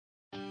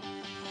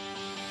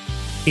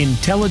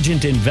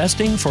Intelligent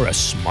investing for a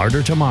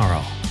smarter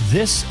tomorrow.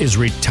 This is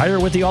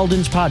Retire with the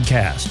Aldens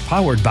podcast,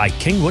 powered by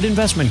Kingwood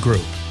Investment Group.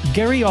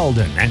 Gary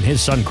Alden and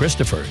his son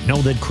Christopher know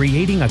that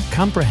creating a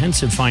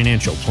comprehensive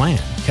financial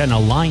plan can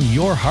align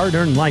your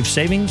hard-earned life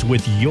savings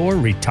with your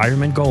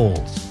retirement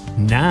goals.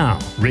 Now,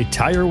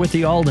 Retire with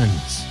the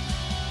Aldens.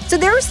 So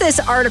there was this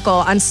article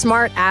on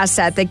Smart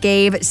Asset that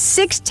gave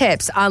 6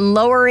 tips on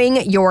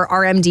lowering your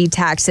RMD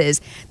taxes.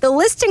 The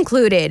list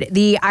included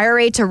the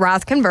IRA to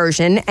Roth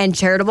conversion and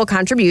charitable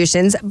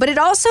contributions, but it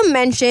also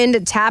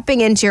mentioned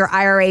tapping into your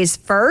IRAs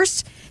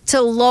first to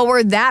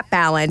lower that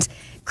balance.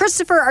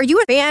 Christopher, are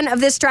you a fan of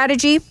this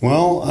strategy?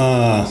 Well,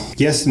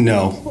 yes and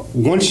no.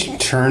 Once you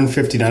turn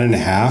 59 and a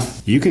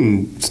half, you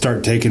can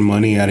start taking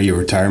money out of your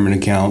retirement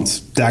accounts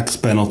tax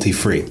penalty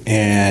free.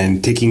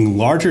 And taking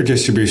larger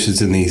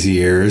distributions in these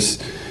years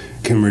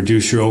can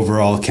reduce your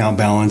overall account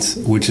balance,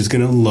 which is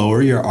going to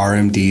lower your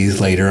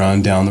RMDs later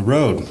on down the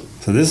road.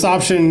 So this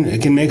option,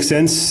 it can make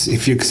sense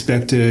if you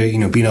expect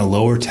to, be in a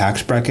lower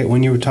tax bracket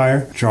when you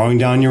retire. Drawing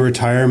down your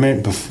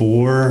retirement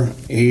before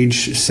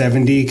age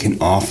 70 can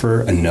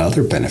offer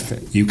another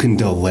benefit. You can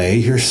delay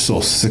your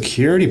Social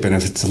Security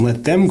benefits and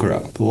let them grow.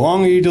 The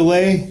longer you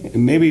delay,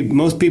 maybe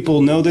most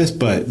people know this,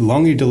 but the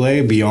longer you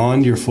delay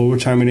beyond your full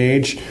retirement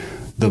age,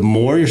 the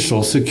more your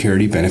Social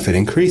Security benefit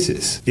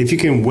increases. If you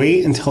can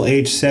wait until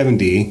age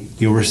 70,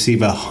 you'll receive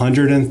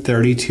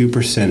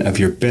 132% of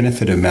your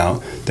benefit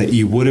amount that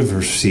you would have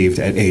received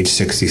at age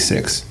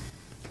 66.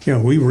 Yeah,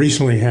 we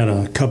recently had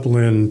a couple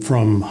in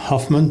from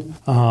Huffman.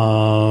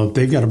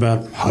 They've got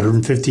about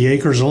 150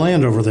 acres of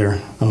land over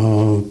there.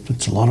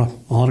 It's a lot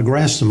of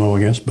grass to mow, I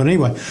guess. But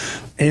anyway,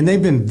 and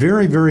they've been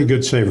very, very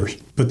good savers.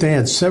 But they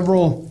had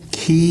several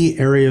key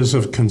areas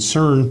of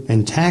concern,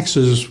 and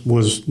taxes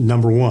was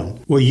number one.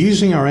 Well,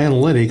 using our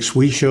analytics,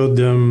 we showed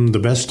them the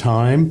best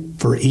time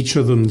for each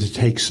of them to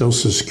take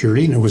Social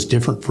Security, and it was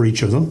different for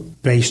each of them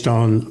based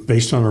on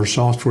our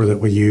software that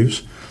we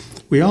use.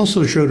 We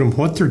also showed them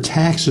what their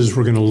taxes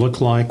were going to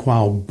look like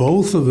while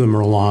both of them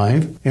are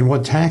alive and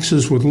what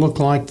taxes would look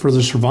like for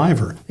the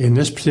survivor. In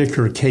this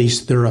particular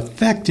case, their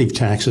effective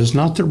taxes,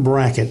 not their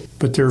bracket,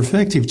 but their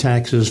effective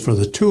taxes for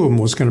the two of them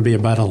was going to be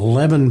about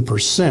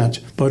 11%.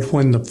 But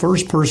when the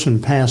first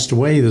person passed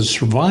away, the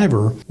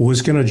survivor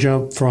was going to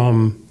jump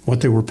from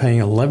what they were paying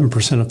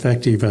 11%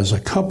 effective as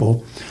a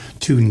couple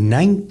to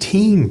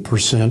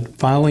 19%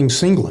 filing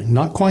singly.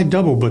 Not quite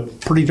double, but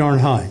pretty darn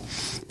high.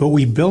 But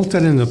we built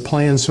that in the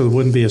plan so it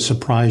wouldn't be a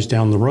surprise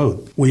down the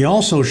road. We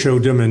also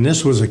showed them, and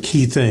this was a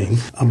key thing,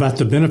 about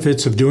the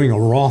benefits of doing a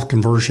Roth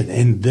conversion.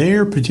 In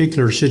their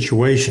particular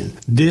situation,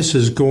 this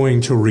is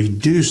going to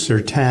reduce their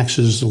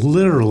taxes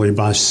literally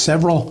by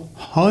several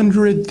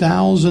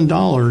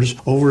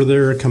 $100,000 over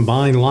their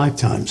combined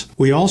lifetimes.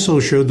 We also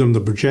showed them the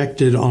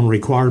projected on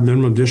required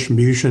minimum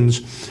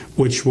distributions,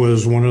 which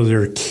was one of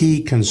their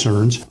key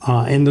concerns.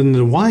 And then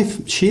the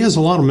wife, she has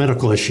a lot of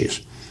medical issues.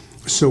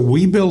 So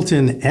we built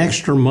in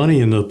extra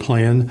money in the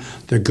plan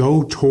to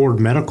go toward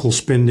medical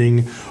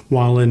spending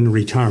while in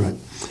retirement.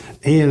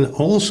 And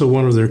also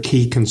one of their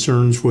key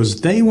concerns was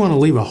they want to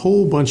leave a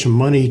whole bunch of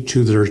money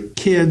to their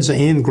kids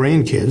and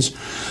grandkids.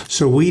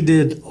 So we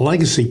did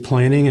legacy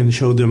planning and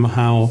showed them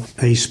how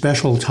a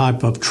special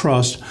type of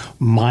trust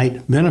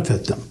might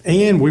benefit them.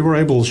 And we were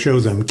able to show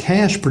them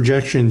cash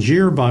projections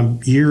year by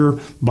year,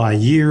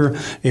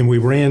 and we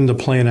ran the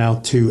plan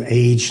out to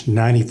age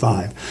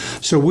 95.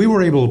 So we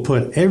were able to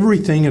put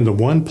everything into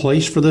one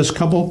place for this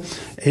couple.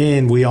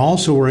 And we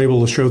also were able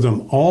to show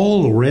them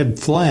all the red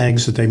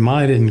flags that they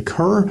might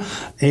incur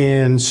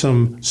and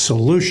some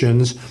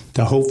solutions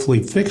to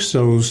hopefully fix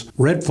those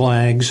red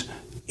flags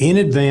in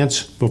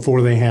advance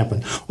before they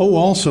happen. Oh,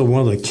 also,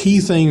 one of the key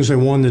things I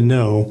wanted to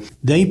know,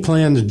 they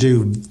plan to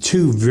do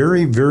 2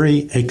 very,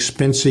 very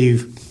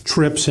expensive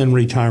trips in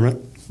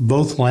retirement,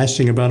 both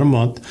lasting about a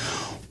month.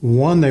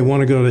 One, they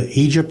want to go to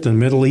Egypt and the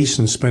Middle East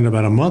and spend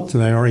about a month,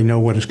 and they already know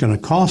what it's going to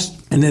cost.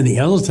 And then the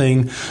other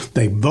thing,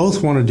 they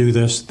both want to do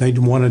this. They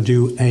want to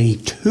do a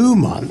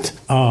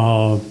 2-month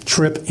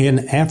trip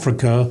in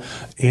Africa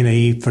in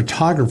a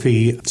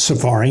photography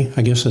safari.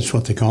 I guess that's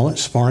what they call it,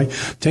 safari.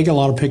 Take a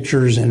lot of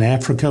pictures in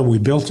Africa. We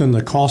built in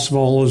the cost of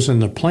all those in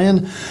the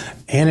plan,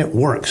 and it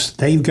works.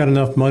 They've got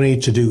enough money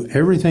to do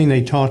everything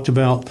they talked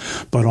about,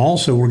 but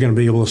also we're going to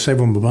be able to save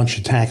them a bunch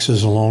of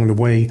taxes along the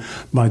way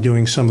by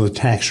doing some of the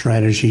tax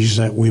strategies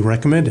that we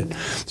recommended.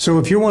 So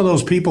if you're one of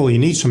those people, you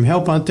need some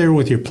help out there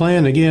with your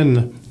plan,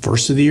 again,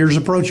 first of the year is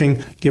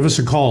approaching, give us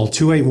a call,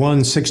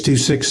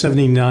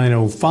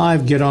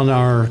 281-626-7905. Get on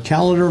our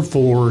calendar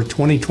for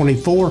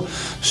 2024.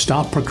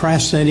 Stop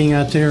procrastinating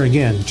out there.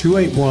 Again,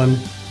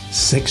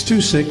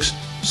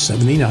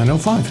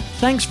 281-626-7905.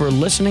 Thanks for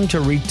listening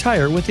to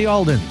Retire with the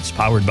Aldens,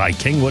 powered by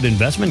Kingwood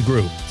Investment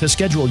Group. To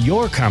schedule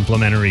your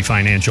complimentary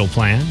financial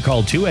plan,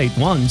 call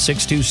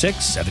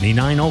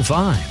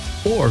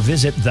 281-626-7905 or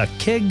visit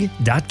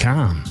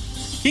thekig.com.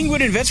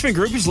 Kingwood Investment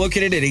Group is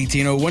located at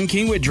 1801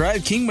 Kingwood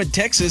Drive, Kingwood,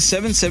 Texas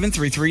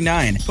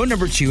 77339. Phone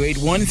number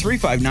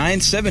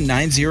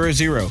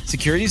 281-359-7900.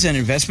 Securities and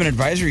investment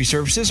advisory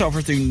services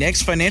offered through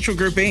Next Financial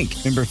Group,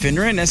 Inc., member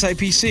FINRA and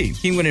SIPC.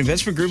 Kingwood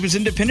Investment Group is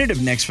independent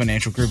of Next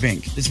Financial Group,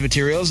 Inc. This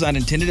material is not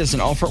intended as an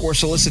offer or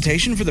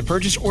solicitation for the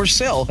purchase or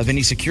sale of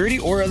any security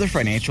or other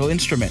financial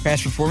instrument.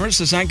 Past performance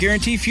does not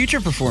guarantee future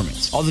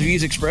performance. All the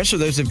views expressed are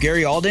those of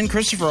Gary Alden,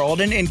 Christopher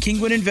Alden, and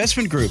Kingwood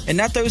Investment Group, and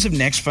not those of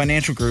Next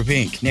Financial Group,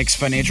 Inc. Next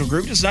Financial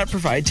Group does not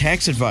provide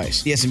tax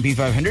advice. The S&P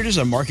 500 is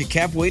a market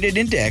cap weighted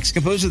index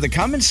composed of the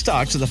common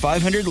stocks of the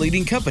 500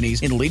 leading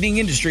companies in leading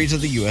industries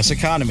of the U.S.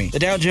 economy. The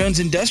Dow Jones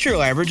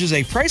Industrial Average is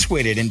a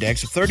price-weighted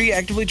index of 30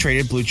 actively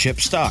traded blue-chip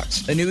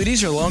stocks.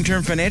 Annuities are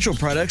long-term financial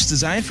products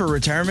designed for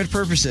retirement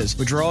purposes.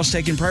 Withdrawals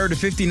taken prior to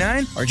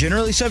 59 are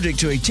generally subject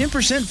to a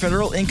 10%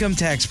 federal income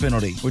tax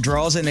penalty.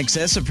 Withdrawals in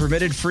excess of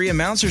permitted free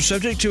amounts are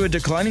subject to a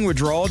declining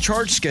withdrawal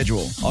charge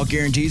schedule. All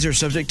guarantees are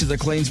subject to the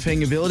claims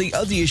paying ability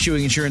of the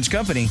issuing insurance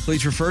company.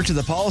 Please refer to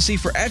the policy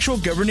for actual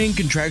governing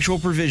contractual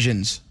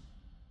provisions.